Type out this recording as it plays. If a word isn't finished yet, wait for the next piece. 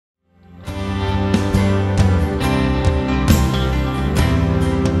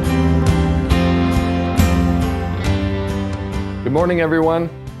Good morning, everyone.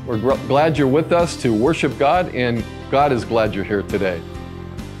 We're glad you're with us to worship God, and God is glad you're here today.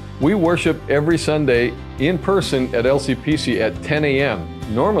 We worship every Sunday in person at LCPC at 10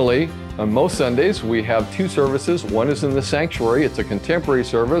 a.m. Normally, on most Sundays, we have two services. One is in the sanctuary, it's a contemporary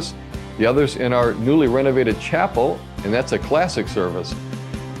service. The other's in our newly renovated chapel, and that's a classic service.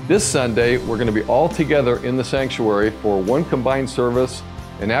 This Sunday, we're going to be all together in the sanctuary for one combined service,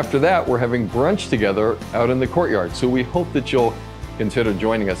 and after that, we're having brunch together out in the courtyard. So we hope that you'll consider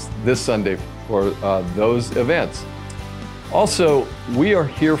joining us this Sunday for those events. Also, we are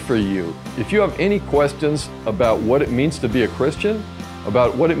here for you. If you have any questions about what it means to be a Christian,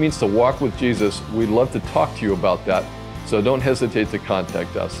 about what it means to walk with Jesus, we'd love to talk to you about that. So don't hesitate to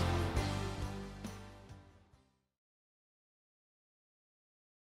contact us.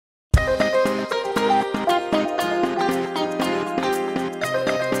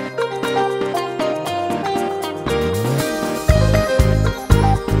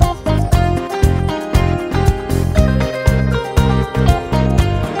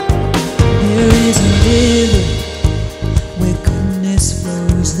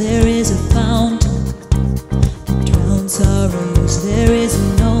 There is a fountain that drowns sorrows. There is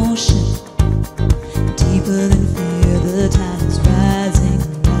a known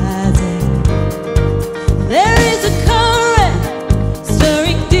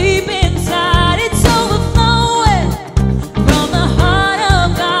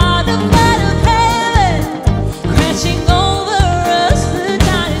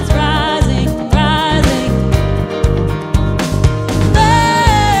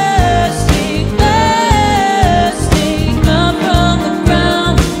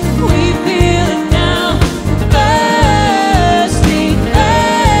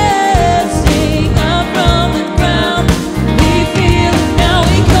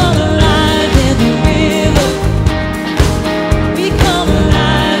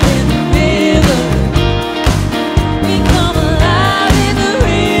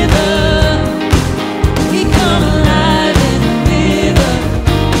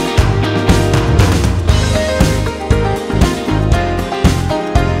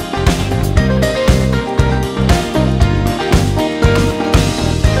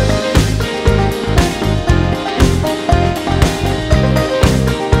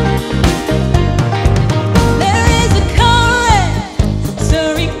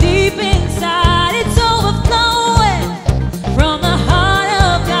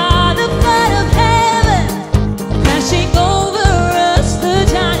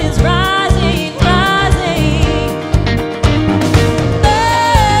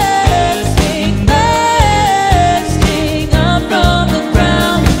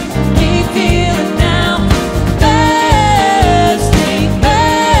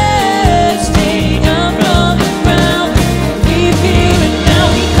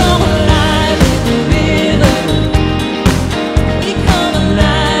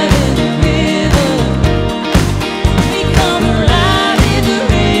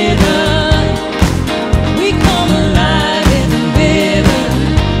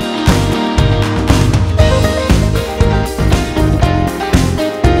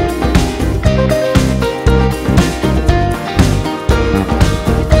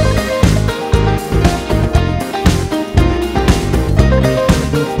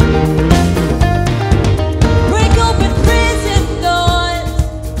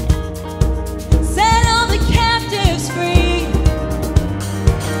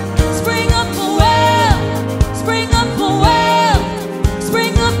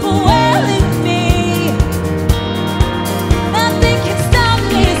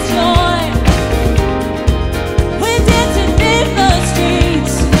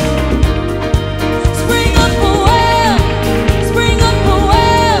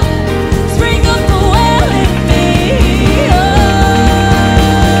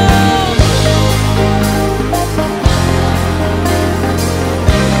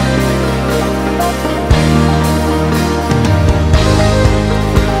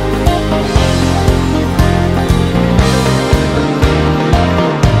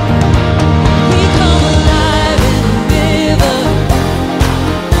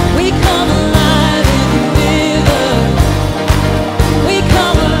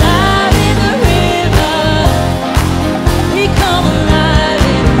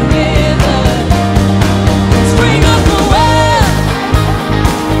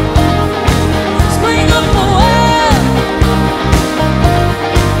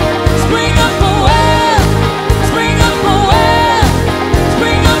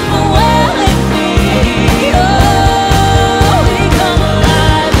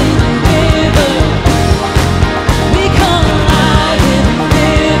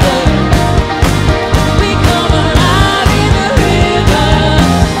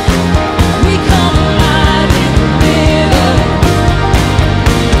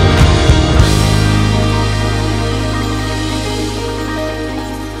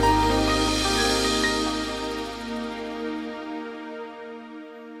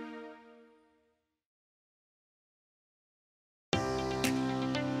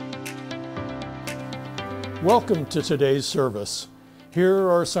Welcome to today's service. Here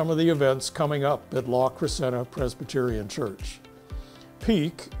are some of the events coming up at La Crescenta Presbyterian Church.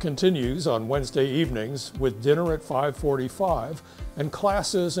 Peak continues on Wednesday evenings with dinner at 5:45 and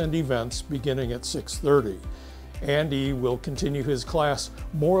classes and events beginning at 6:30. Andy will continue his class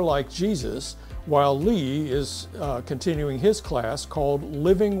More Like Jesus, while Lee is continuing his class called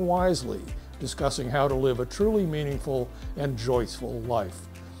Living Wisely, discussing how to live a truly meaningful and joyful life.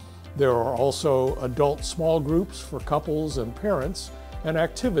 There are also adult small groups for couples and parents and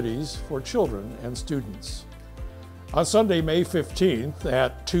activities for children and students. On Sunday, May 15th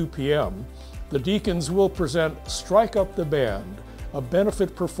at 2 p.m., the deacons will present Strike Up the Band, a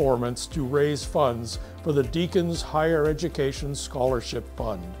benefit performance to raise funds for the Deacons Higher Education Scholarship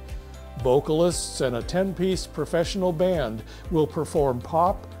Fund. Vocalists and a 10-piece professional band will perform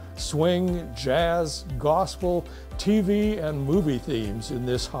pop, swing, jazz, gospel, TV, and movie themes in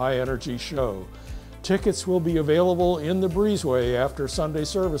this high-energy show. Tickets will be available in the breezeway after Sunday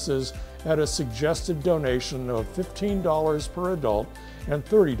services at a suggested donation of $15 per adult and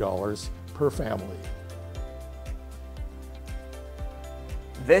 $30 per family.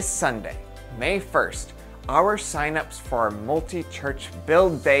 This Sunday, May 1st, our sign-ups for our multi-church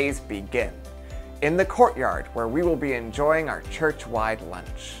Build Days begin in the courtyard, where we will be enjoying our church-wide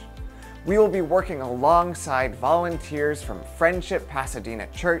lunch. We will be working alongside volunteers from Friendship Pasadena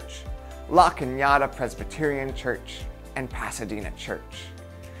Church, La Cañada Presbyterian Church, and Pasadena Church.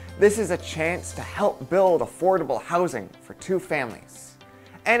 This is a chance to help build affordable housing for two families,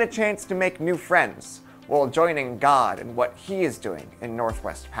 and a chance to make new friends while joining God in what He is doing in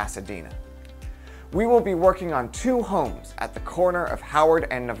Northwest Pasadena. We will be working on 2 homes at the corner of Howard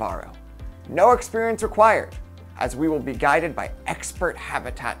and Navarro. No experience required, as we will be guided by expert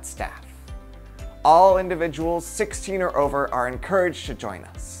Habitat staff. All individuals 16 or over are encouraged to join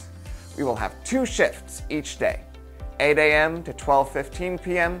us. We will have 2 shifts each day, 8 a.m. to 12:15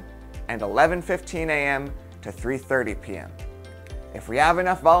 p.m. and 11:15 a.m. to 3:30 p.m. If we have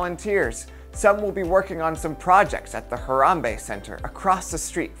enough volunteers, some will be working on some projects at the Harambe Center across the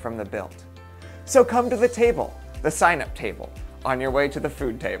street from the build. So come to the table, the sign-up table, on your way to the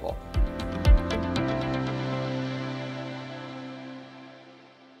food table.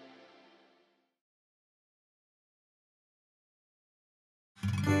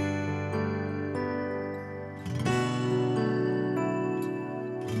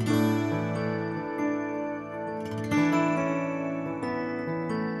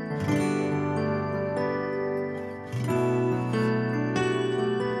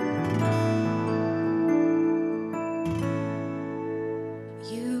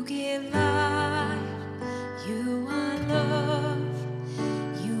 You give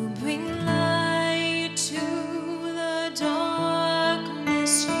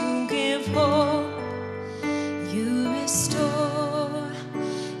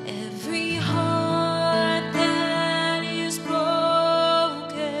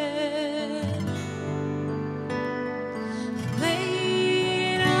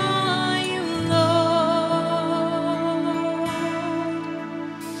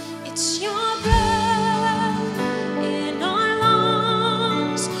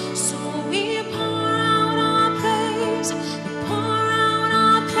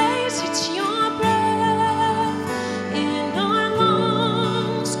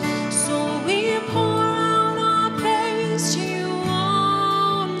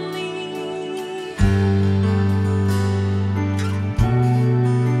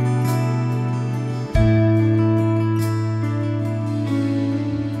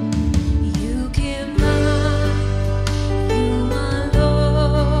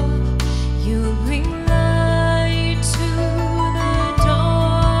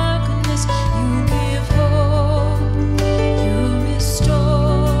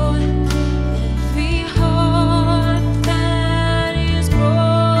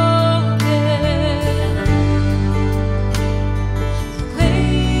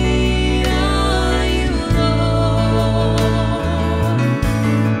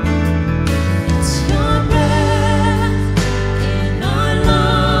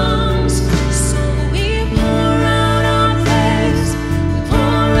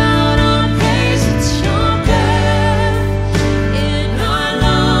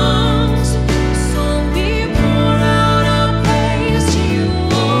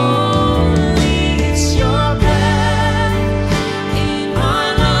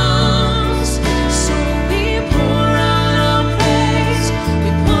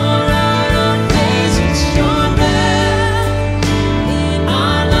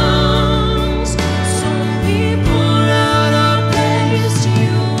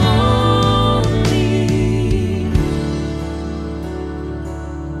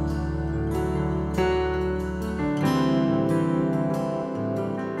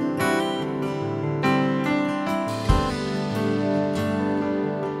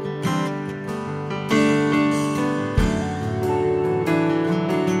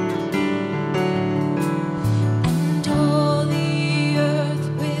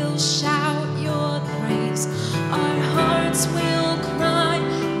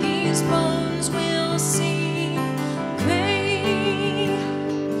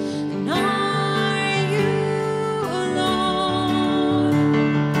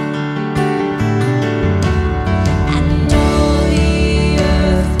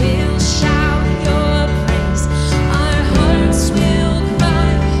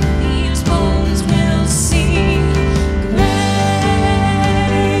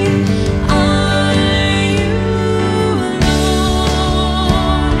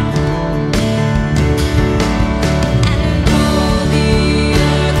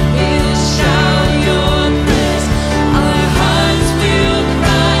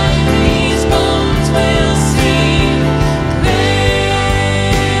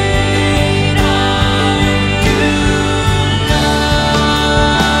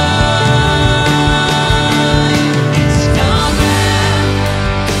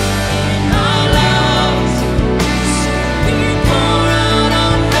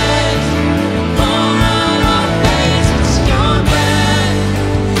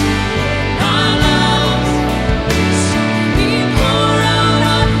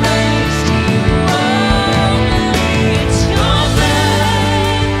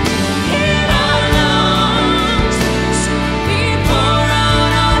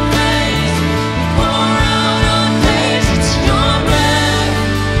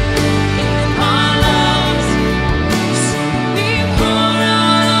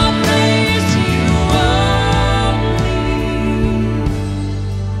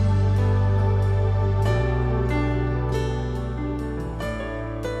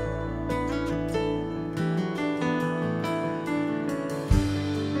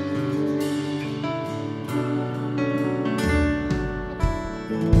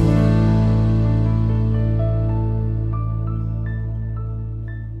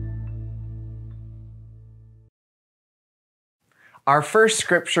Our first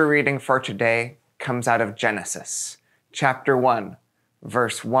scripture reading for today comes out of Genesis, chapter 1,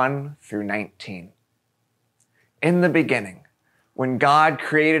 verse 1 through 19. In the beginning, when God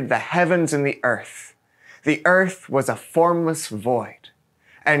created the heavens and the earth was a formless void,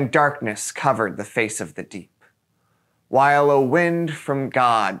 and darkness covered the face of the deep, while a wind from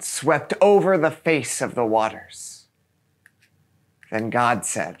God swept over the face of the waters. Then God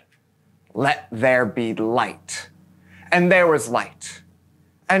said, "Let there be light." And there was light.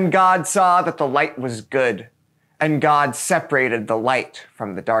 And God saw that the light was good, and God separated the light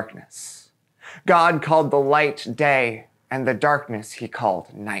from the darkness. God called the light day, and the darkness he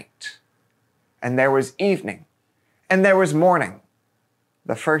called night. And there was evening, and there was morning,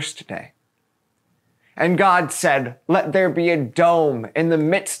 the first day. And God said, "Let there be a dome in the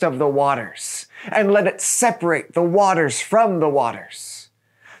midst of the waters, and let it separate the waters from the waters."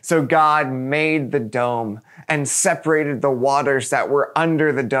 So God made the dome and separated the waters that were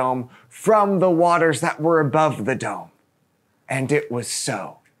under the dome from the waters that were above the dome. And it was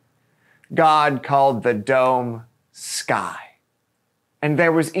so. God called the dome sky. And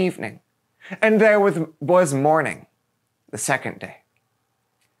there was evening, and there was morning, the second day.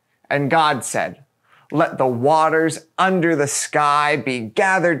 And God said, "Let the waters under the sky be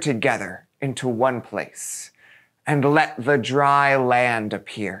gathered together into one place, and let the dry land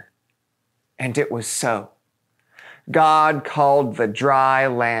appear." And it was so. God called the dry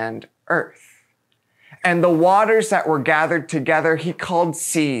land earth, and the waters that were gathered together he called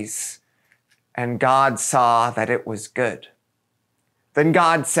seas. And God saw that it was good. Then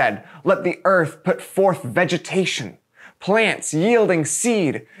God said, "Let the earth put forth vegetation, plants yielding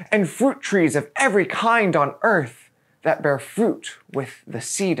seed, and fruit trees of every kind on earth that bear fruit with the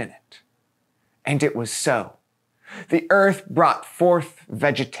seed in it." And it was so. The earth brought forth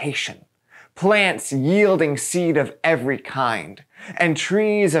vegetation, plants yielding seed of every kind, and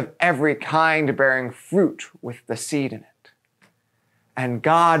trees of every kind bearing fruit with the seed in it. And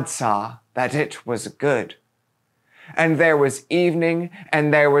God saw that it was good. And there was evening,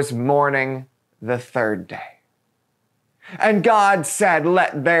 and there was morning, the third day. And God said,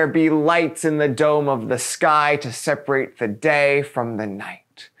 "Let there be lights in the dome of the sky to separate the day from the night.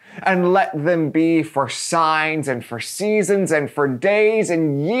 And let them be for signs and for seasons and for days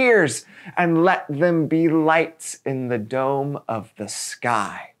and years. And let them be lights in the dome of the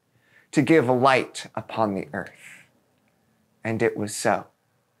sky to give light upon the earth." And it was so.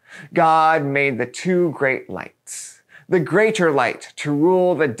 God made the two great lights, the greater light to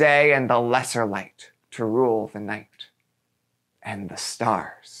rule the day and the lesser light to rule the night, and the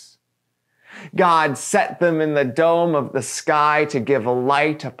stars. God set them in the dome of the sky to give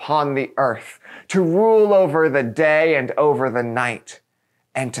light upon the earth, to rule over the day and over the night,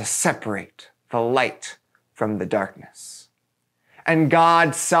 and to separate the light from the darkness. And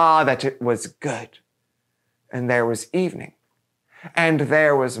God saw that it was good. And there was evening, and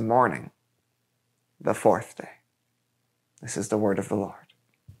there was morning, the fourth day. This is the word of the Lord.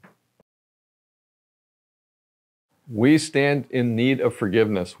 We stand in need of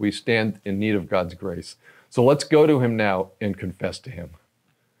forgiveness. We stand in need of God's grace. So let's go to him now and confess to him.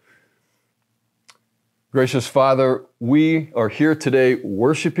 Gracious Father, we are here today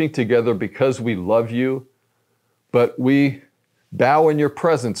worshiping together because we love you, but we bow in your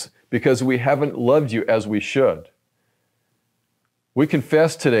presence because we haven't loved you as we should. We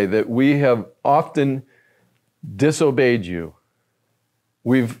confess today that we have often disobeyed you.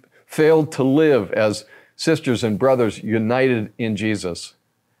 We've failed to live as sisters and brothers united in Jesus.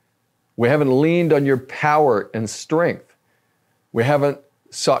 We haven't leaned on your power and strength. We haven't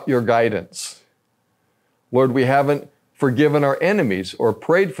sought your guidance. Lord, we haven't forgiven our enemies or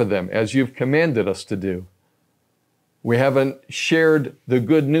prayed for them as you've commanded us to do. We haven't shared the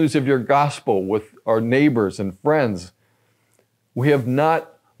good news of your gospel with our neighbors and friends. We have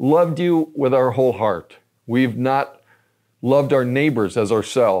not loved you with our whole heart. We've not loved our neighbors as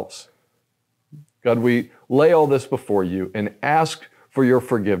ourselves. God, we lay all this before you and ask for your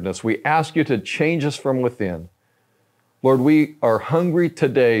forgiveness. We ask you to change us from within. Lord, we are hungry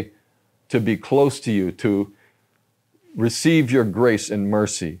today to be close to you, to receive your grace and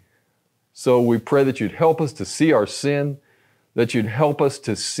mercy. So we pray that you'd help us to see our sin, that you'd help us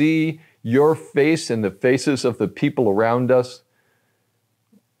to see your face in the faces of the people around us.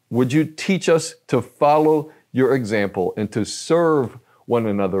 Would you teach us to follow your example and to serve one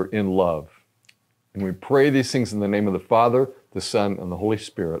another in love? And we pray these things in the name of the Father, the Son, and the Holy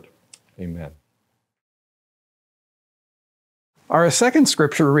Spirit. Amen. Our second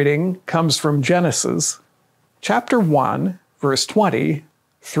scripture reading comes from Genesis, chapter 1, verse 20,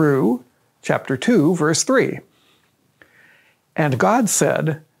 through chapter 2, verse 3. And God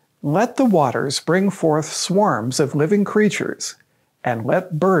said, "Let the waters bring forth swarms of living creatures, and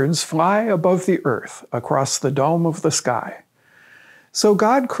let birds fly above the earth across the dome of the sky." So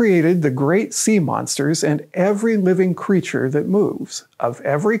God created the great sea monsters and every living creature that moves, of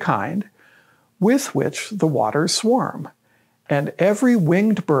every kind, with which the waters swarm, and every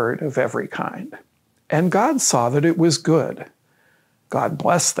winged bird of every kind. And God saw that it was good. God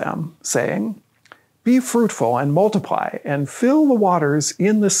blessed them, saying, "Be fruitful and multiply, and fill the waters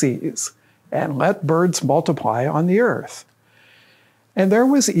in the seas, and let birds multiply on the earth." And there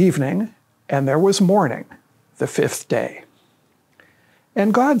was evening, and there was morning, the fifth day.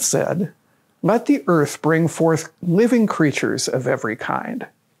 And God said, "Let the earth bring forth living creatures of every kind,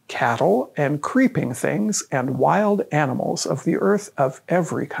 cattle and creeping things and wild animals of the earth of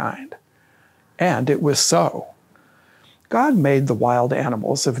every kind." And it was so. God made the wild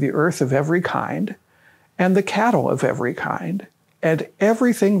animals of the earth of every kind, and the cattle of every kind, and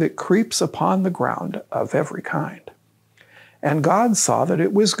everything that creeps upon the ground of every kind. And God saw that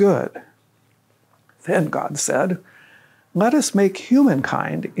it was good. Then God said, "Let us make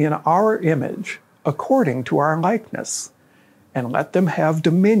humankind in our image, according to our likeness, and let them have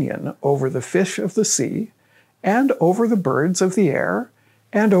dominion over the fish of the sea, and over the birds of the air,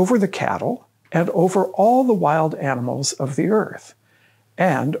 and over the cattle, and over all the wild animals of the earth,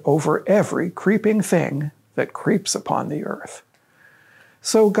 and over every creeping thing that creeps upon the earth."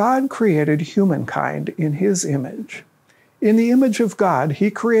 So God created humankind in his image. In the image of God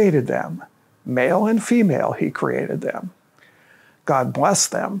he created them. Male and female he created them. God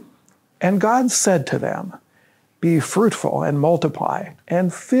blessed them, and God said to them, "Be fruitful and multiply,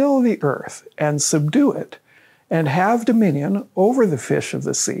 and fill the earth, and subdue it, and have dominion over the fish of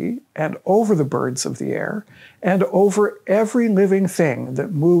the sea, and over the birds of the air, and over every living thing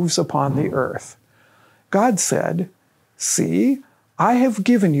that moves upon the earth." God said, "See, I have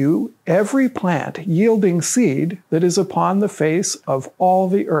given you every plant yielding seed that is upon the face of all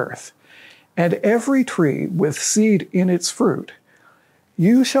the earth, and every tree with seed in its fruit.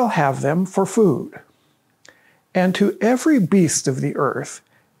 You shall have them for food. And to every beast of the earth,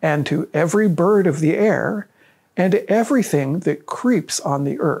 and to every bird of the air, and to everything that creeps on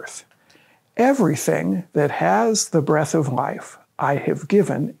the earth, everything that has the breath of life, I have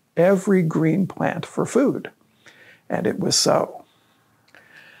given every green plant for food." And it was so.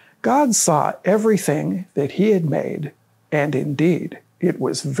 God saw everything that he had made, and indeed it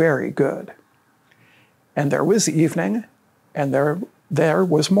was very good. And there was evening, and there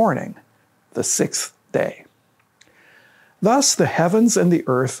was morning, the sixth day. Thus the heavens and the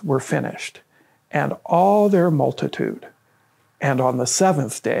earth were finished, and all their multitude. And on the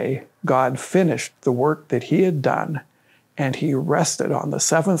seventh day God finished the work that he had done, and he rested on the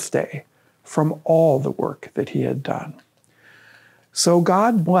seventh day from all the work that he had done. So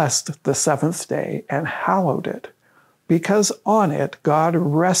God blessed the seventh day and hallowed it, because on it God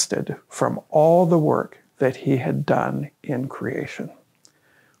rested from all the work that he had done in creation.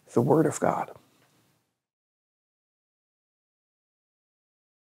 The word of God.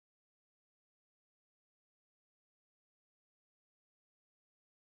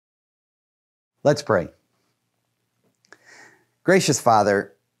 Let's pray. Gracious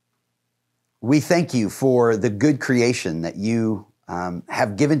Father, we thank you for the good creation that you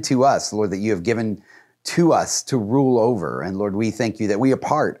have given to us, Lord, that you have given to us to rule over. And Lord, we thank you that we are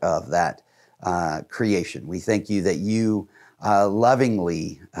part of that creation. We thank you that you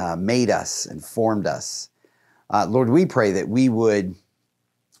lovingly made us and formed us. Lord, we pray that we would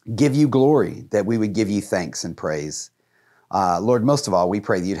give you glory, that we would give you thanks and praise. Lord, most of all, we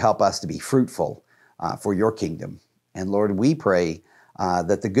pray that you'd help us to be fruitful for your kingdom. And Lord, we pray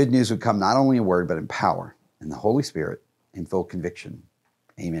that the good news would come not only in word, but in power, in the Holy Spirit, in full conviction.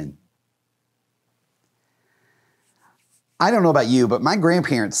 Amen. I don't know about you, but my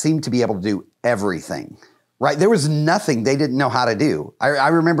grandparents seemed to be able to do everything, right? There was nothing they didn't know how to do. I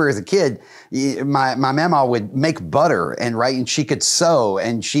remember as a kid, my mama would make butter and she could sew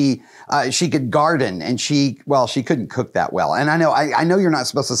and she could garden and she couldn't cook that well. And I know you're not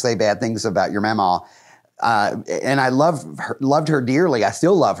supposed to say bad things about your mama. And I loved her dearly. I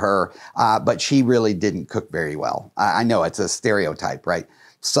still love her, but she really didn't cook very well. I know it's a stereotype, right?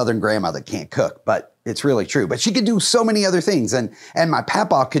 Southern grandma that can't cook, but it's really true. But she could do so many other things, and my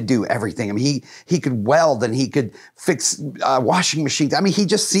papa could do everything. I mean, he could weld and he could fix washing machines. I mean,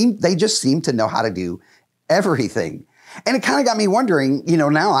 they just seemed to know how to do everything. And it kind of got me wondering,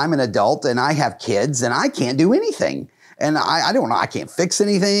 now I'm an adult and I have kids and I can't do anything. And I don't know, I can't fix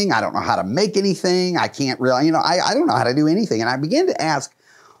anything. I don't know how to make anything. I can't really, I don't know how to do anything. And I began to ask,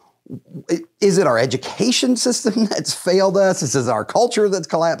 Is it our education system that's failed us? Is it our culture that's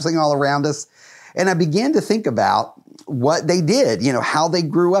collapsing all around us? And I began to think about what they did, how they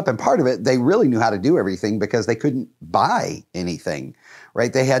grew up. And part of it, they really knew how to do everything because they couldn't buy anything,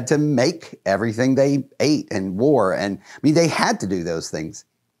 right? They had to make everything they ate and wore. And they had to do those things.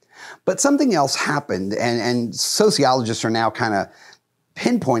 But something else happened, and sociologists are now kind of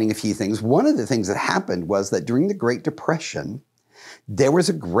pinpointing a few things. One of the things that happened was that during the Great Depression, there was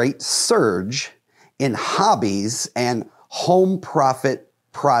a great surge in hobbies and home profit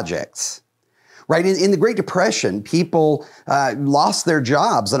projects. Right? In the Great Depression, people lost their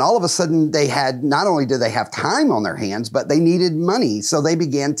jobs, and all of a sudden not only did they have time on their hands, but they needed money. So they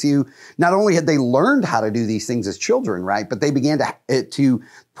began to, not only had they learned how to do these things as children, right? But they began to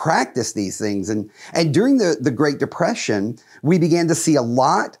practice these things. And during the Great Depression, we began to see a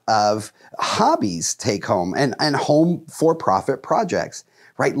lot of hobbies take home and home for-profit projects.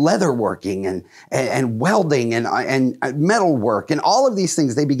 Right, leatherworking and welding and metal work and all of these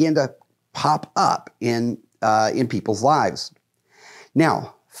things, they began to pop up in people's lives.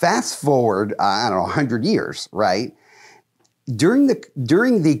 Now, fast forward, 100 years, right? During the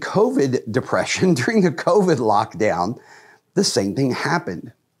COVID depression, during the COVID lockdown, the same thing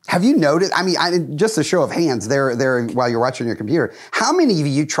happened. Have you noticed? Just a show of hands there while you're watching your computer. How many of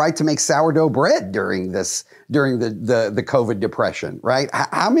you tried to make sourdough bread during the COVID depression, right?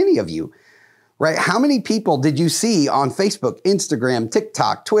 How many of you? Right? How many people did you see on Facebook, Instagram,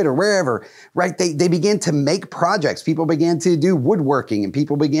 TikTok, Twitter, wherever, right? They began to make projects. People began to do woodworking and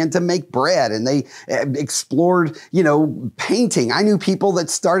people began to make bread and they explored, painting. I knew people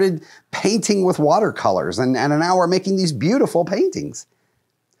that started painting with watercolors and now are making these beautiful paintings.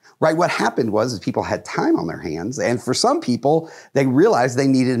 Right? What happened was people had time on their hands, and for some people, they realized they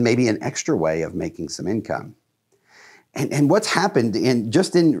needed maybe an extra way of making some income. And what's happened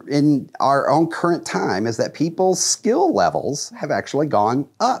in our own current time is that people's skill levels have actually gone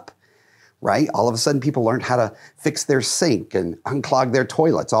up, right? All of a sudden, people learned how to fix their sink and unclog their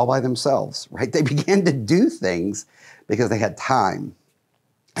toilets all by themselves, right? They began to do things because they had time.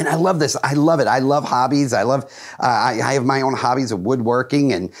 And I love this. I love it. I love hobbies. I have my own hobbies of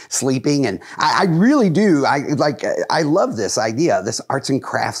woodworking and sleeping. And I really do. I love this idea, this arts and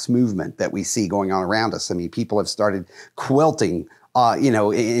crafts movement that we see going on around us. People have started quilting,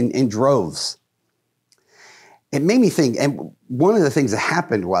 in droves. It made me think, and one of the things that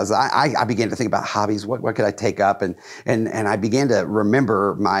happened was I began to think about hobbies. What could I take up? And I began to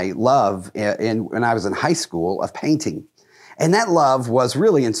remember my love when I was in high school of painting. And that love was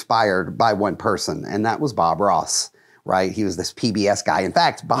really inspired by one person, and that was Bob Ross, right? He was this PBS guy. In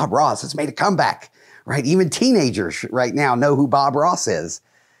fact, Bob Ross has made a comeback, right? Even teenagers right now know who Bob Ross is.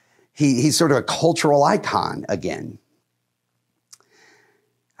 He's sort of a cultural icon again.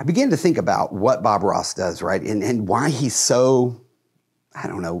 I began to think about what Bob Ross does, right? And why he's so,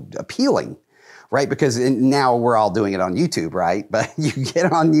 appealing. Right? Because now we're all doing it on YouTube, right? But you get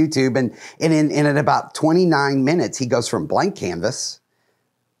on YouTube and in about 29 minutes, he goes from blank canvas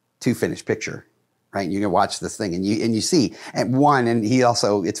to finished picture, right? You can watch this thing and you see, and he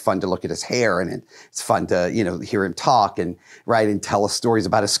also, it's fun to look at his hair and it's fun to, hear him talk and tell us stories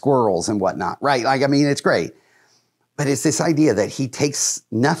about his squirrels and whatnot, right? It's great. But it's this idea that he takes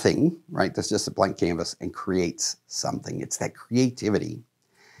nothing, right? That's just a blank canvas and creates something. It's that creativity.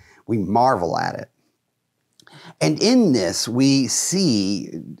 We marvel at it. And in this, we see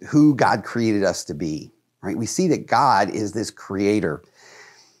who God created us to be, right? We see that God is this creator.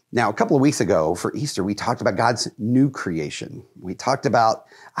 Now, a couple of weeks ago for Easter, we talked about God's new creation. We talked about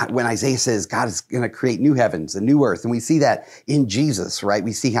when Isaiah says God is going to create new heavens, a new earth. And we see that in Jesus, right?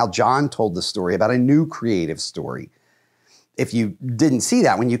 We see how John told the story about a new creative story. If you didn't see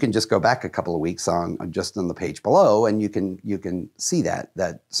that one, you can just go back a couple of weeks on the page below, and you can see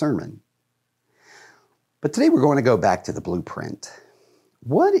that sermon. But today we're going to go back to the blueprint.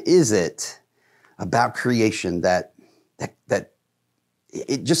 What is it about creation that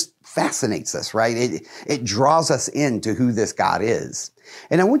it just fascinates us, right? It draws us into who this God is.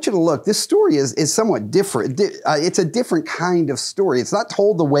 And I want you to look, this story is somewhat different. It's a different kind of story. It's not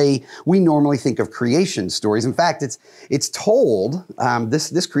told the way we normally think of creation stories. In fact, it's told,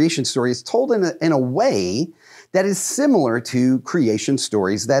 this creation story is told in a way that is similar to creation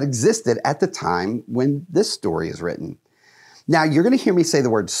stories that existed at the time when this story is written. Now, you're going to hear me say the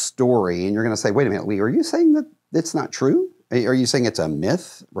word story, and you're going to say, wait a minute, Lee, are you saying that it's not true? Are you saying it's a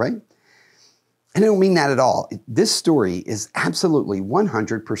myth, right? And I don't mean that at all. This story is absolutely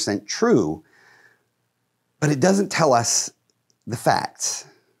 100% true, but it doesn't tell us the facts,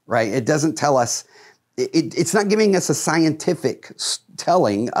 right? It doesn't tell us, it's not giving us a scientific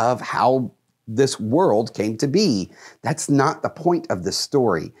telling of how this world came to be. That's not the point of this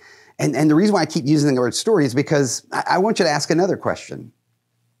story. And the reason why I keep using the word story is because I want you to ask another question.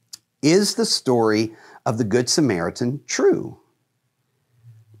 Is the story of the Good Samaritan true?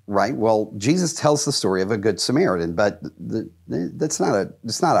 Right? Well, Jesus tells the story of a Good Samaritan, but it's not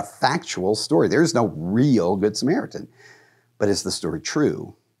a factual story. There's no real Good Samaritan. But is the story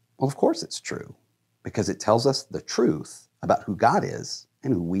true? Well, of course it's true, because it tells us the truth about who God is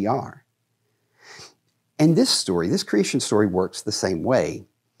and who we are. And this story, this creation story, works the same way.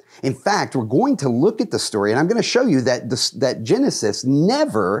 In fact, we're going to look at the story, and I'm going to show you that Genesis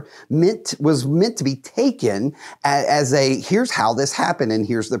never was meant to be taken as a, here's how this happened and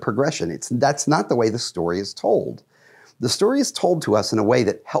here's the progression. That's not the way the story is told. The story is told to us in a way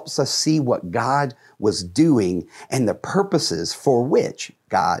that helps us see what God was doing and the purposes for which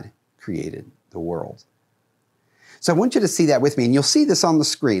God created the world. So I want you to see that with me, and you'll see this on the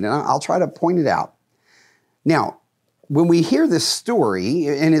screen, and I'll try to point it out. Now, when we hear this story,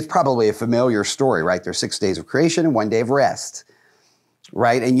 and it's probably a familiar story, right? There's 6 days of creation and 1 day of rest,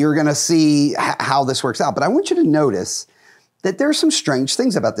 right? And you're going to see how this works out. But I want you to notice that there are some strange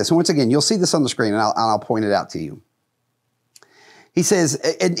things about this. And once again, you'll see this on the screen, and I'll point it out to you. He says,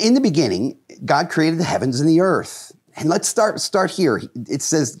 in the beginning, God created the heavens and the earth. And let's start here. It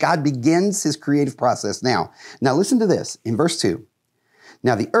says God begins his creative process now. Now listen to this in verse 2.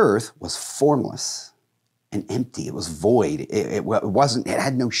 Now the earth was formless and empty. It was void. It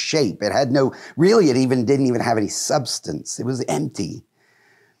had no shape. It didn't even have any substance. It was empty.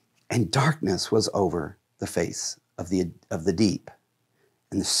 And darkness was over the face of the deep.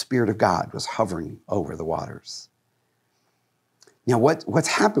 And the Spirit of God was hovering over the waters. Now what's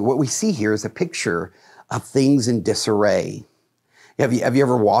happened, what we see here is a picture of things in disarray. Have you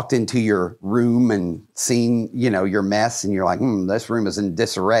ever walked into your room and seen, your mess, and you're like, this room is in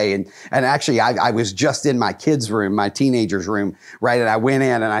disarray. And actually, I was just in my kids' room, my teenager's room, right? And I went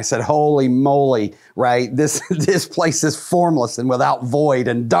in and I said, holy moly, right? This place is formless and without void,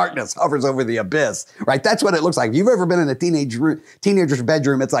 and darkness hovers over the abyss, right? That's what it looks like. If you've ever been in a teenager's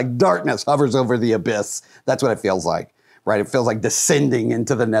bedroom, it's like darkness hovers over the abyss. That's what it feels like, right? It feels like descending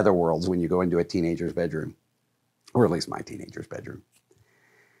into the netherworlds when you go into a teenager's bedroom. Or at least my teenager's bedroom.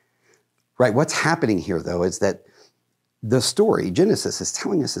 Right, what's happening here, though, is that the story, Genesis is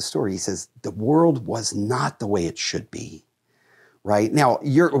telling us a story. He says, the world was not the way it should be, right? Now,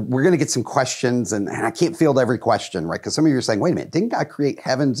 we're going to get some questions, and I can't field every question, right? Because some of you are saying, wait a minute, didn't God create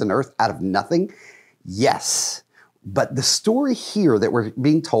heavens and earth out of nothing? Yes. But the story here that we're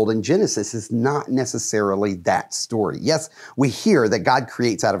being told in Genesis is not necessarily that story. Yes, we hear that God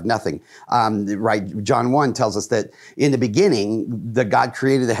creates out of nothing. Right? John 1 tells us that in the beginning, God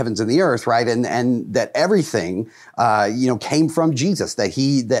created the heavens and the earth, right? And that everything, came from Jesus.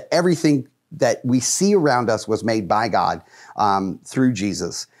 That everything that we see around us was made by God through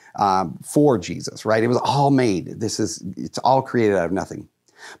Jesus, for Jesus, right? It was all made. It's all created out of nothing.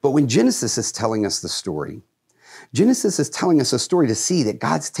 But when Genesis is telling us the story, Genesis is telling us a story to see that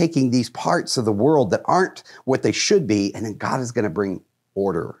God's taking these parts of the world that aren't what they should be, and then God is going to bring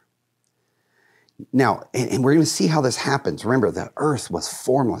order. Now, and we're going to see how this happens. Remember, the earth was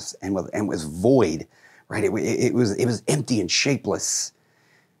formless and was void, right? It was empty and shapeless,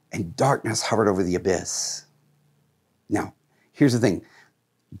 and darkness hovered over the abyss. Now, here's the thing.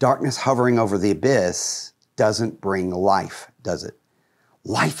 Darkness hovering over the abyss doesn't bring life, does it?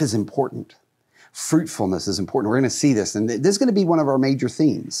 Life is important. Fruitfulness is important. We're going to see this, and this is going to be one of our major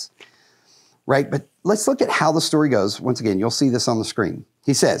themes, right? But let's look at how the story goes. Once again, you'll see this on the screen.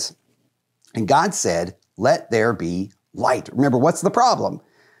 He says, and God said, let there be light. Remember, what's the problem?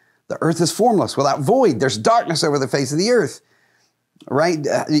 The earth is formless, without void. There's darkness over the face of the earth, right?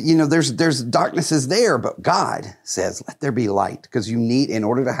 There's darkness is there, but God says, let there be light, because you need, in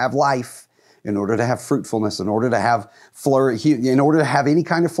order to have life, in order to have fruitfulness, in order to have any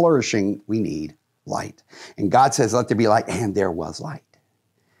kind of flourishing, we need light. And God says, let there be light, and there was light.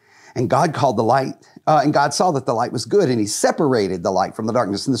 And God called the light, and God saw that the light was good, and he separated the light from the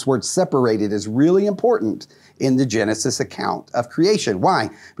darkness. And this word separated is really important in the Genesis account of creation. Why?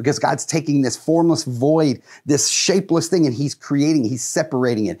 Because God's taking this formless void, this shapeless thing, and he's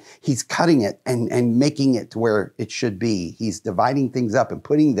separating it. He's cutting it and making it to where it should be. He's dividing things up and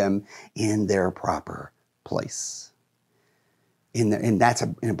putting them in their proper place. And that's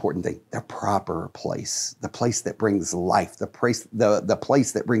an important thing, the proper place, the place that brings life, the place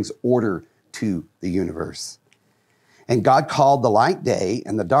that brings order to the universe. And God called the light day,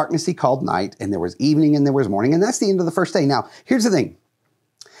 and the darkness he called night, and there was evening and there was morning, and that's the end of the first day. Now, here's the thing.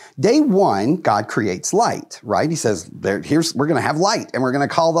 Day one, God creates light, right? He says, we're going to have light, and we're going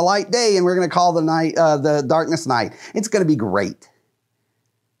to call the light day, and we're going to call the darkness night. It's going to be great.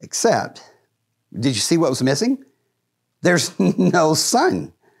 Except, did you see what was missing? There's no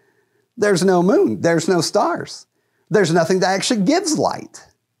sun. There's no moon. There's no stars. There's nothing that actually gives light,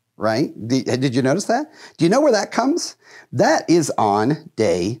 right? Did you notice that? Do you know where that comes? That is on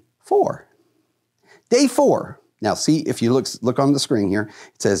day 4. Day 4. Now, see, if you look on the screen here,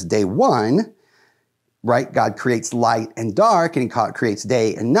 it says day 1, right? God creates light and dark, and he creates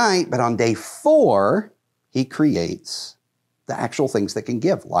day and night. But on day 4, he creates the actual things that can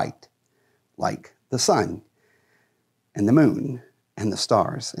give light, like the sun and the moon and the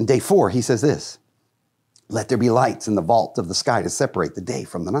stars. And day 4, he says this, let there be lights in the vault of the sky to separate the day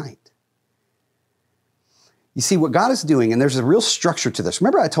from the night. You see what God is doing, and there's a real structure to this.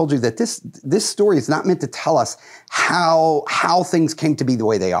 Remember I told you that this story is not meant to tell us how things came to be the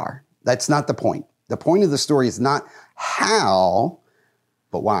way they are. That's not the point. The point of the story is not how,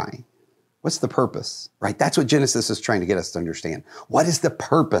 but why. What's the purpose, right? That's what Genesis is trying to get us to understand. What is the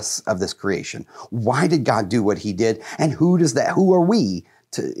purpose of this creation? Why did God do what he did? And who are we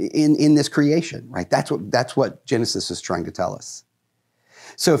in this creation, right? That's what Genesis is trying to tell us.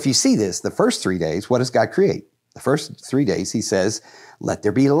 So if you see this, the first 3 days, what does God create? The first 3 days, he says, let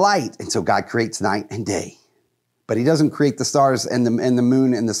there be light. And so God creates night and day. But he doesn't create the stars and the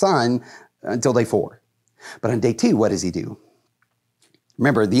moon and the sun until day 4. But on day 2, what does he do?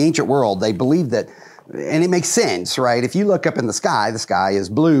 Remember, the ancient world, they believed that, and it makes sense, right? If you look up in the sky is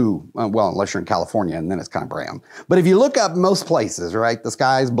blue. Well, unless you're in California, and then it's kind of brown. But if you look up most places, right, the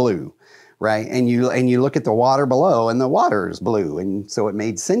sky is blue, right? And you look at the water below, and the water is blue. And so it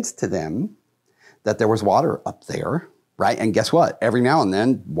made sense to them that there was water up there, right? And guess what? Every now and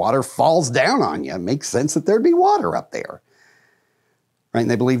then, water falls down on you. It makes sense that there'd be water up there. Right? And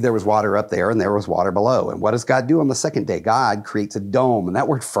they believed there was water up there and there was water below. And what does God do on the second day? God creates a dome. And that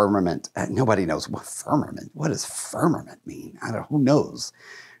word firmament, nobody knows what firmament. What does firmament mean? Who knows?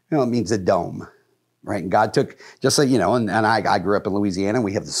 It means a dome, right? And God took, just so you know, and I grew up in Louisiana.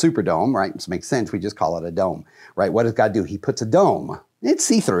 We have the Superdome, right? It makes sense. We just call it a dome, right? What does God do? He puts a dome. It's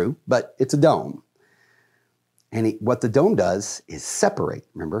see-through, but it's a dome. And what the dome does is separate,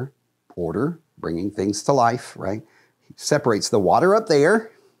 remember? Order, bringing things to life, right? Separates the water up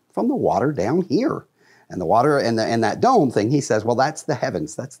there from the water down here. And the water and that dome thing, he says, well, that's the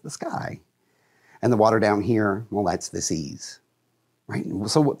heavens, that's the sky. And the water down here, well, that's the seas. Right?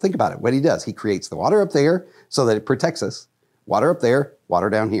 So think about it. What he does, he creates the water up there so that it protects us. Water up there, water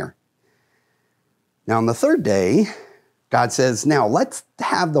down here. Now on the third day, God says, now let's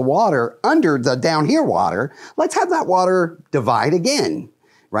have the water under the down here water. Let's have that water divide again.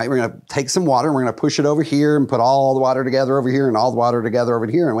 Right? We're going to take some water and we're going to push it over here and put all the water together over here and all the water together over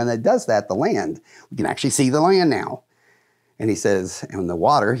here. And when it does that, the land, we can actually see the land now. And he says, and the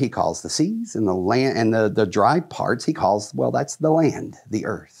water, he calls the seas, and the land and the dry parts, he calls, well, that's the land, the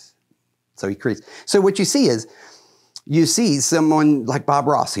earth. So he creates. So what you see is, you see someone like Bob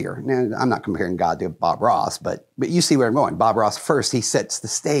Ross here. Now, I'm not comparing God to Bob Ross, but you see where I'm going. Bob Ross first, he sets the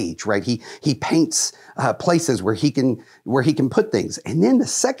stage, right? He paints places where he can put things. And then the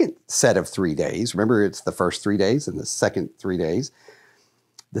second set of 3 days, remember it's the first 3 days and the second 3 days.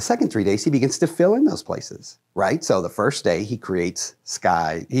 The second 3 days, he begins to fill in those places, right? So the first day, he creates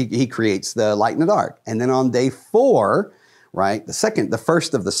sky. He creates the light and the dark. And then on day 4, right, the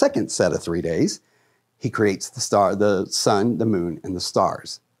first of the second set of 3 days, he creates the sun, the moon, and the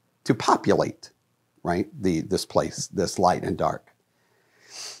stars to populate, right, this place, this light and dark.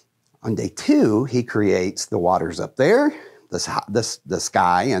 On day 2, he creates the waters up there, the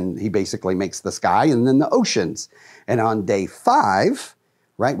sky, and he basically makes the sky and then the oceans. And on day 5,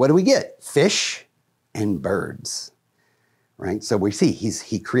 right, what do we get? Fish and birds, right? So we see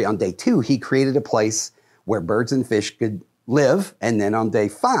on day 2, he created a place where birds and fish could live. And then on day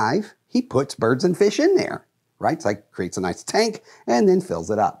 5, he puts birds and fish in there, right? So he creates a nice tank and then fills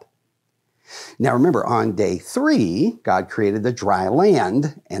it up. Now remember, on day 3, God created the dry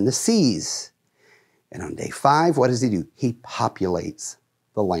land and the seas. And on day 5, what does he do? He populates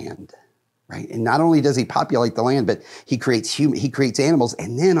the land, right? And not only does he populate the land, but he creates animals.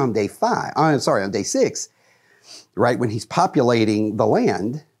 And then on day 6, right, when he's populating the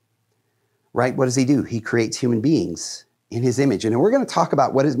land, right, what does he do? He creates human beings in his image. And we're going to talk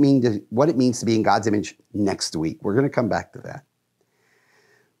about what it means to be in God's image next week. We're going to come back to that.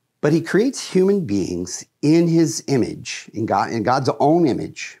 But he creates human beings in his image, in God's own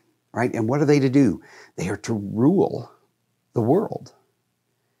image, right? And what are they to do? They are to rule the world.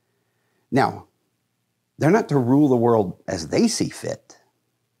 Now, they're not to rule the world as they see fit,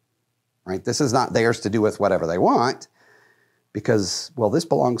 right? This is not theirs to do with whatever they want because, well, this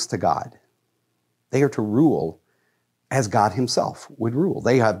belongs to God. They are to rule as God himself would rule.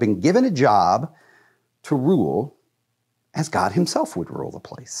 They have been given a job to rule as God himself would rule the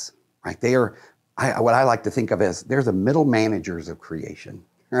place, right? They are, what I like to think of as, they're the middle managers of creation,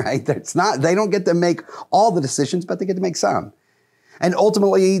 right? They don't get to make all the decisions, but they get to make some. And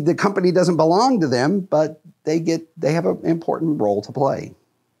ultimately, the company doesn't belong to them, but they have an important role to play.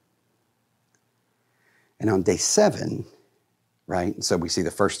 And on day 7, right? So we see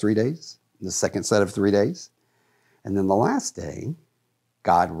the first 3 days, the second set of 3 days, and then the last day,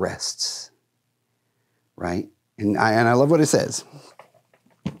 God rests, right? And I love what it says.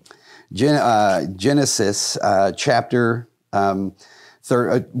 Genesis chapter 1,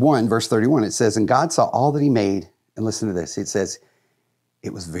 verse 31, it says, and God saw all that he made, and listen to this, it says,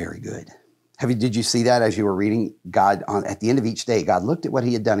 it was very good. Did you see that as you were reading? God, at the end of each day, God looked at what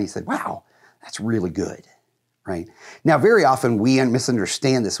he had done. He said, wow, that's really good, right? Now, very often we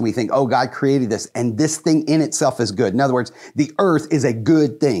misunderstand this. We think, oh, God created this, and this thing in itself is good. In other words, the earth is a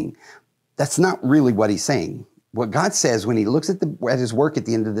good thing. That's not really what he's saying. What God says when he looks at his work at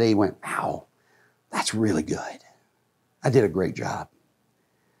the end of the day, he went, wow, that's really good. I did a great job.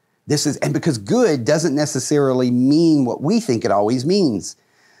 And because good doesn't necessarily mean what we think it always means.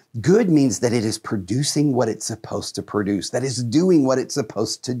 Good means that it is producing what it's supposed to produce, that it's doing what it's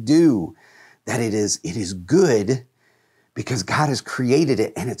supposed to do, that it is good because God has created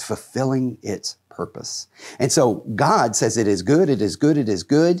it and it's fulfilling its purpose. And so God says it is good, it is good, it is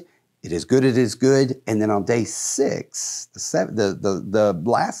good, it is good, it is good. And then on day 6, the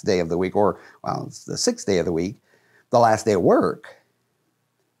last day of the week, it's the 6th day of the week, the last day of work,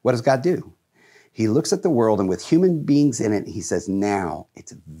 what does God do? He looks at the world and with human beings in it, he says, now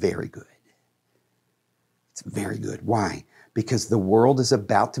it's very good. It's very good. Why? Because the world is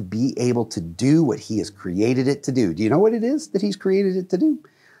about to be able to do what he has created it to do. Do you know what it is that he's created it to do?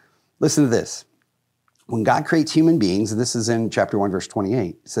 Listen to this. When God creates human beings, and this is in chapter 1, verse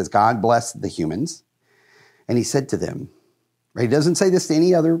 28, it says, God blessed the humans, and he said to them, right? He doesn't say this to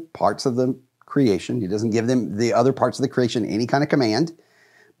any other parts of the creation. He doesn't give them the other parts of the creation any kind of command.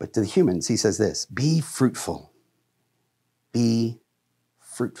 But to the humans, he says this, be fruitful, and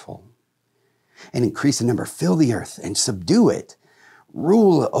increase in number, fill the earth and subdue it,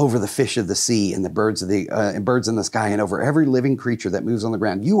 rule over the fish of the sea and the birds in the sky and over every living creature that moves on the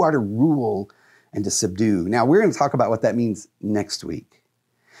ground. You are to rule and to subdue. Now, we're going to talk about what that means next week.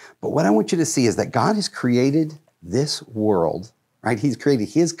 But what I want you to see is that God has created this world, right? He's created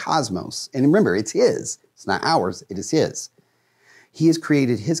his cosmos. And remember, it's his. It's not ours. It is his. He has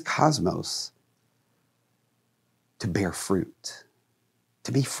created his cosmos to bear fruit,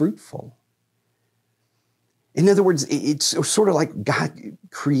 to be fruitful. In other words, it's sort of like God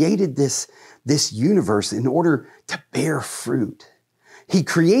created this universe in order to bear fruit. He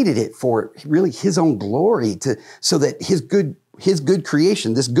created it for really his own glory, so that his good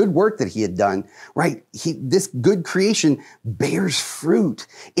creation, this good work that he had done, right? This good creation bears fruit.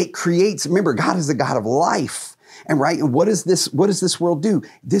 It creates, remember, God is the God of life. And what does this world do?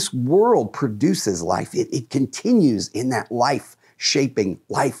 This world produces life. It continues in that life shaping,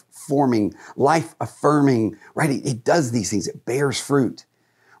 life forming, life affirming, right? It does these things. It bears fruit,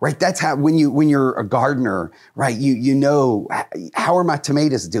 right? That's how, when you're a gardener, right? You know, how are my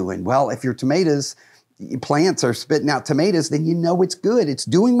tomatoes doing? Well, if your plants are spitting out tomatoes, then you know it's good. It's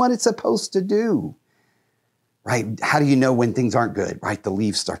doing what it's supposed to do. Right? How do you know when things aren't good? Right? The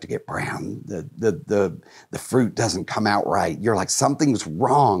leaves start to get brown. The fruit doesn't come out right. You're like, something's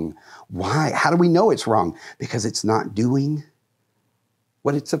wrong. Why? How do we know it's wrong? Because it's not doing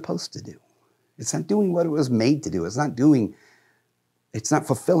what it's supposed to do. It's not doing what it was made to do. It's not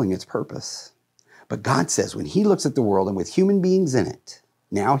fulfilling its purpose. But God says when he looks at the world and with human beings in it,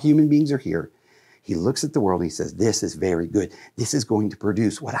 now human beings are here, he looks at the world and he says, this is very good. This is going to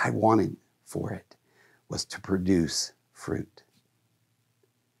produce what I wanted for it. Was to produce fruit.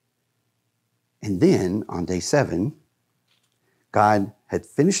 And then on day 7, God had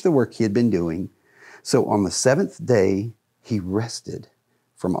finished the work he had been doing. So on the 7th day, he rested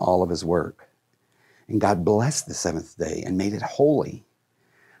from all of his work. And God blessed the 7th day and made it holy,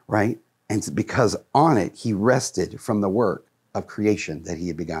 right? And because on it, he rested from the work of creation that he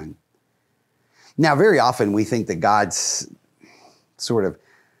had begun. Now, very often we think that God's sort of,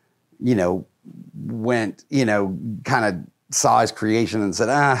 went, kind of saw his creation and said,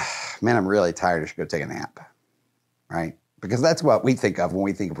 man, I'm really tired. I should go take a nap, right? Because that's what we think of when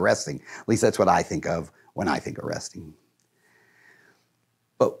we think of resting. At least that's what I think of when I think of resting.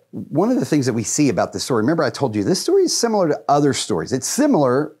 But one of the things that we see about this story, remember I told you this story is similar to other stories. It's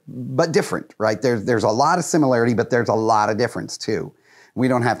similar, but different, right? There's a lot of similarity, but there's a lot of difference too. We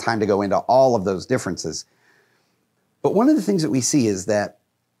don't have time to go into all of those differences. But one of the things that we see is that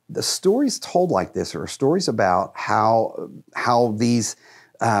the stories told like this are stories about how these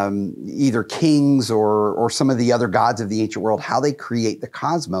either kings or some of the other gods of the ancient world, how they create the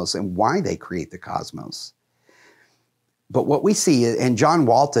cosmos and why they create the cosmos. But what we see, and John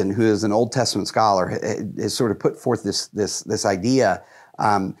Walton, who is an Old Testament scholar, has sort of put forth this idea.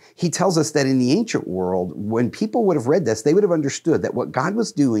 He tells us that in the ancient world, when people would have read this, they would have understood that what God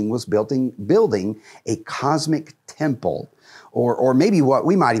was doing was building a cosmic temple, or maybe what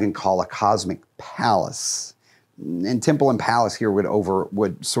we might even call a cosmic palace. And temple and palace here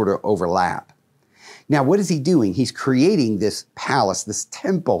would sort of overlap. Now, what is he doing? He's creating this palace, this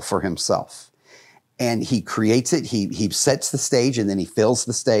temple for himself. And he creates it, he sets the stage, and then he fills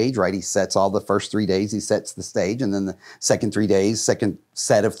the stage, right? He sets all the first 3 days, he sets the stage, and then the second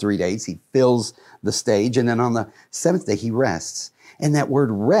set of 3 days, he fills the stage, and then on the seventh day, he rests. And that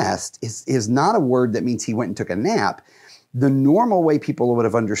word rest is not a word that means he went and took a nap. The normal way people would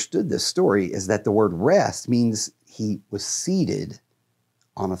have understood this story is that the word rest means he was seated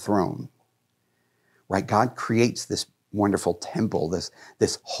on a throne, right? God creates this wonderful temple,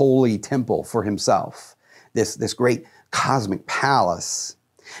 this holy temple for himself, this great cosmic palace.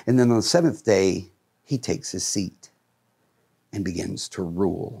 And then on the seventh day, he takes his seat and begins to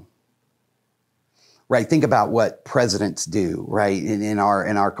rule. Right? Think about what presidents do, right? In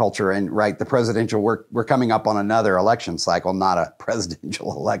our culture, and right, the presidential, we're coming up on another election cycle, not a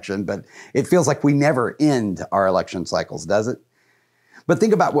presidential election, but it feels like we never end our election cycles, does it? But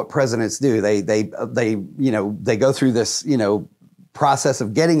think about what presidents do. They go through this, process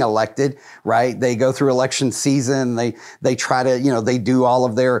of getting elected, right? They go through election season. They try to, they do all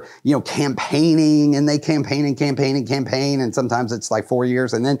of their, campaigning, and they campaign. And sometimes it's like 4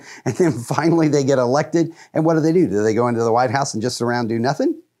 years. And then finally they get elected. And what do? Do they go into the White House and just sit around and do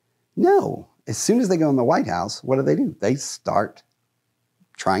nothing? No. As soon as they go in the White House, what do? They start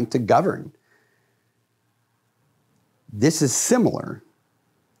trying to govern. This is similar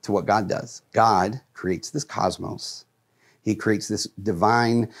to what God does. God creates this cosmos. He creates this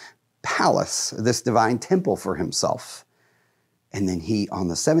divine palace, this divine temple for himself. And then on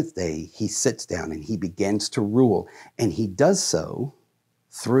the seventh day, he sits down and he begins to rule. And he does so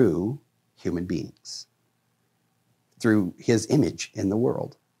through human beings, through his image in the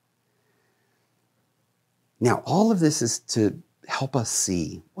world. Now, all of this is to help us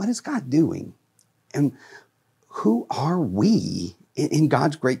see, what is God doing? And who are we in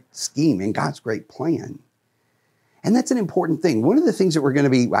God's great scheme, in God's great plan? And that's an important thing. One of the things that we're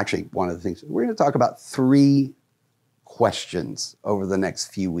going to talk about 3 questions over the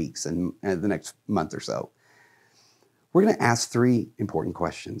next few weeks and the next month or so. We're going to ask 3 important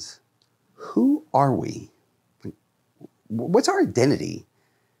questions. Who are we? What's our identity?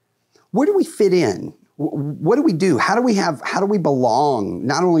 Where do we fit in? What do we do? How do we belong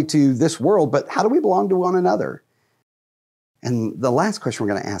not only to this world, but how do we belong to one another? And the last question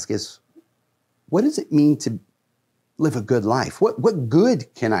we're going to ask is, what does it mean to live a good life? What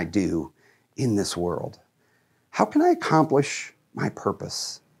good can I do in this world? How can I accomplish my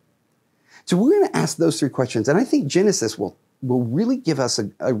purpose? So we're going to ask those 3 questions. And I think Genesis will really give us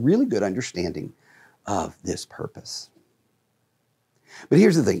a really good understanding of this purpose. But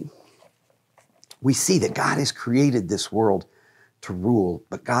here's the thing. We see that God has created this world to rule,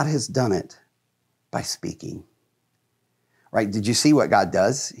 but God has done it by speaking. Right? Did you see what God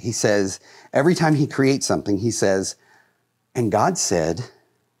does? He says, every time he creates something, he says, and God said,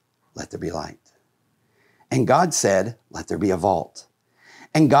 let there be light. And God said, let there be a vault.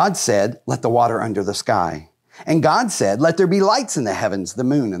 And God said, let the water under the sky. And God said, let there be lights in the heavens, the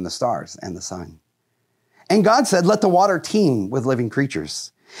moon and the stars and the sun. And God said, let the water teem with living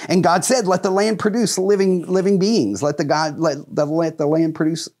creatures. And God said, let the land produce living beings. Let the land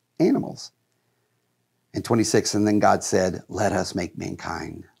produce animals. And 26, and then God said, let us make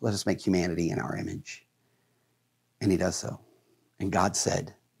mankind. Let us make humanity in our image. And he does so. And God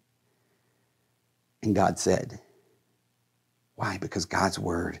said. Why? Because God's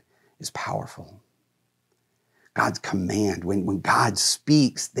word is powerful. God's command, when God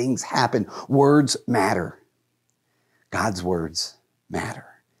speaks, things happen. Words matter. God's words matter.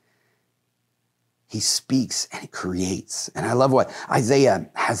 He speaks and he creates. And I love what Isaiah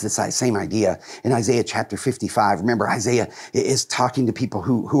has this same idea in Isaiah chapter 55. Remember, Isaiah is talking to people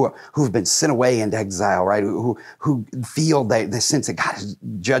who have been sent away into exile, right? Who feel the sense that God's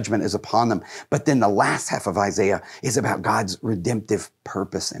judgment is upon them. But then the last half of Isaiah is about God's redemptive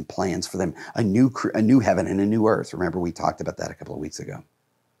purpose and plans for them, a new heaven and a new earth. Remember, we talked about that a couple of weeks ago.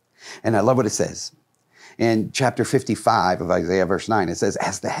 And I love what it says. In chapter 55 of Isaiah, verse 9, it says,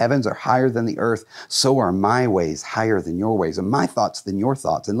 as the heavens are higher than the earth, so are my ways higher than your ways, and my thoughts than your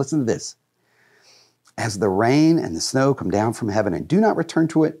thoughts. And listen to this. As the rain and the snow come down from heaven and do not return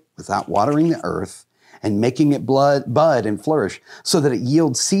to it without watering the earth and making it bud and flourish, so that it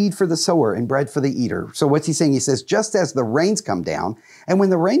yields seed for the sower and bread for the eater. So what's he saying? He says, just as the rains come down, and when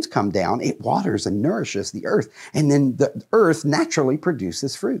the rains come down, it waters and nourishes the earth, and then the earth naturally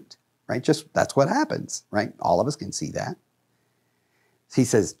produces fruit. Right? Just that's what happens, right? All of us can see that. So he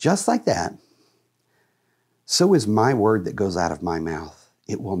says, just like that, so is my word that goes out of my mouth.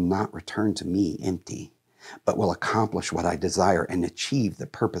 It will not return to me empty, but will accomplish what I desire and achieve the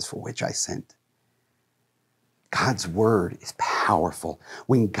purpose for which I sent. God's word is powerful.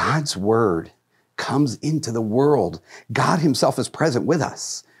 When God's word comes into the world, God himself is present with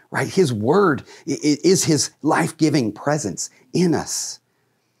us, right? His word is his life-giving presence in us.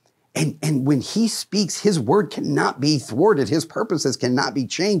 And when he speaks, his word cannot be thwarted. His purposes cannot be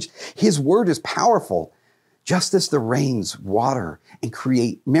changed. His word is powerful. Just as the rains water and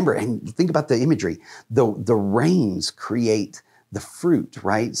create, remember, and think about the imagery, the rains create the fruit,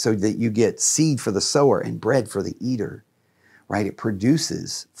 right? So that you get seed for the sower and bread for the eater, right? It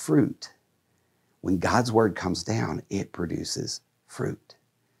produces fruit. When God's word comes down, it produces fruit.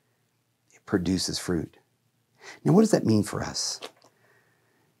 It produces fruit. Now, what does that mean for us?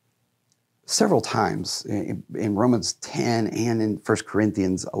 Several times in Romans 10 and in 1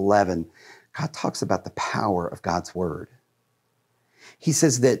 Corinthians 11, God talks about the power of God's word. He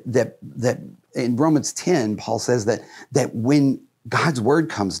says that in Romans 10, Paul says that when God's word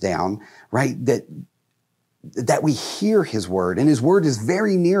comes down, right, that we hear his word, and his word is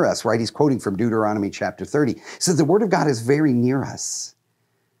very near us, right? He's quoting from Deuteronomy chapter 30. He says the word of God is very near us.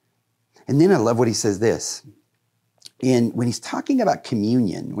 And then I love what he says this. When he's talking about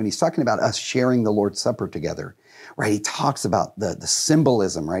communion, when he's talking about us sharing the Lord's Supper together, right? He talks about the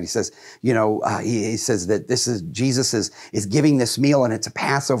symbolism, right? He says, he says that this is Jesus is giving this meal, and it's a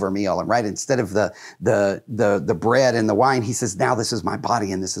Passover meal, and right, instead of the bread and the wine, he says, now this is my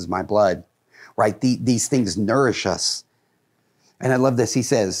body and this is my blood, right? These things nourish us. And I love this. He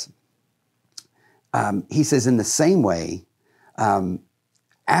says in the same way,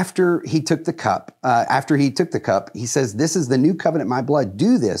 after he took the cup, he says, this is the new covenant, my blood.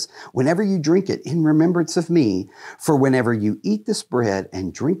 Do this whenever you drink it in remembrance of me. For whenever you eat this bread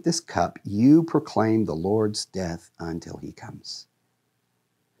and drink this cup, you proclaim the Lord's death until he comes.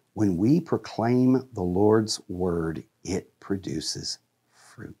 When we proclaim the Lord's word, it produces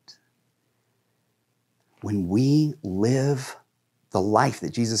fruit. When we live the life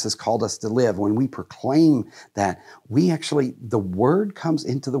that Jesus has called us to live, when we proclaim that, the word comes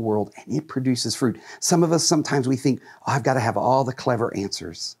into the world and it produces fruit. Some of us, sometimes we think, I've got to have all the clever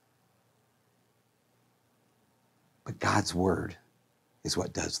answers. But God's word is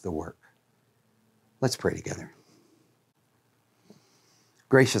what does the work. Let's pray together.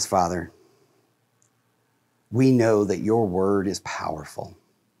 Gracious Father, we know that your word is powerful,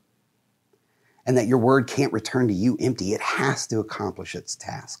 and that your word can't return to you empty. It has to accomplish its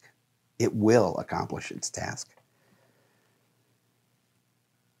task. It will accomplish its task.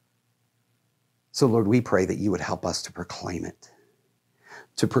 So, Lord, we pray that you would help us to proclaim it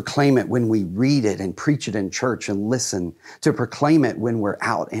when we read it and preach it in church and listen, to proclaim it when we're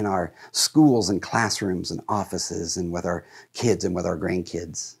out in our schools and classrooms and offices and with our kids and with our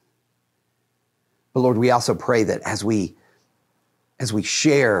grandkids. But Lord, we also pray that as we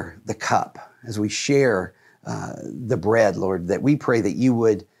share the cup, as we share the bread, Lord, that we pray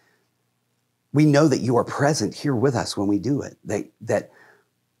that we know that you are present here with us when we do it, that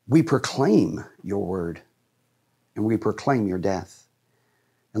we proclaim your word and we proclaim your death.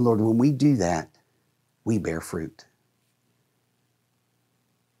 And Lord, when we do that, we bear fruit.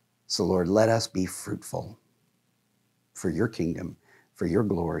 So Lord, let us be fruitful for your kingdom, for your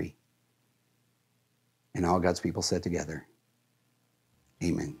glory. And all God's people said together,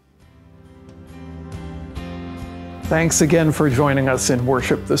 amen. Thanks again for joining us in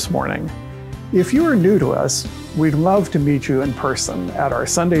worship this morning. If you are new to us, we'd love to meet you in person at our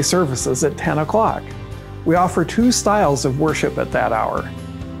Sunday services at 10 o'clock. We offer two styles of worship at that hour.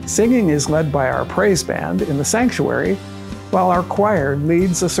 Singing is led by our praise band in the sanctuary, while our choir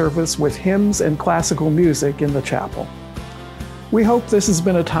leads the service with hymns and classical music in the chapel. We hope this has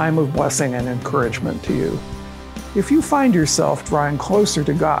been a time of blessing and encouragement to you. If you find yourself drawing closer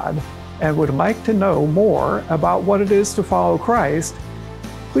to God and would like to know more about what it is to follow Christ,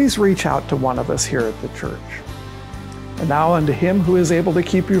 please reach out to one of us here at the church. And now unto him who is able to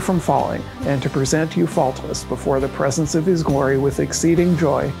keep you from falling and to present you faultless before the presence of his glory with exceeding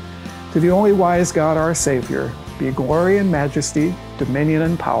joy, to the only wise God our Savior, be glory and majesty, dominion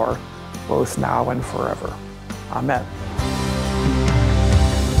and power, both now and forever. Amen.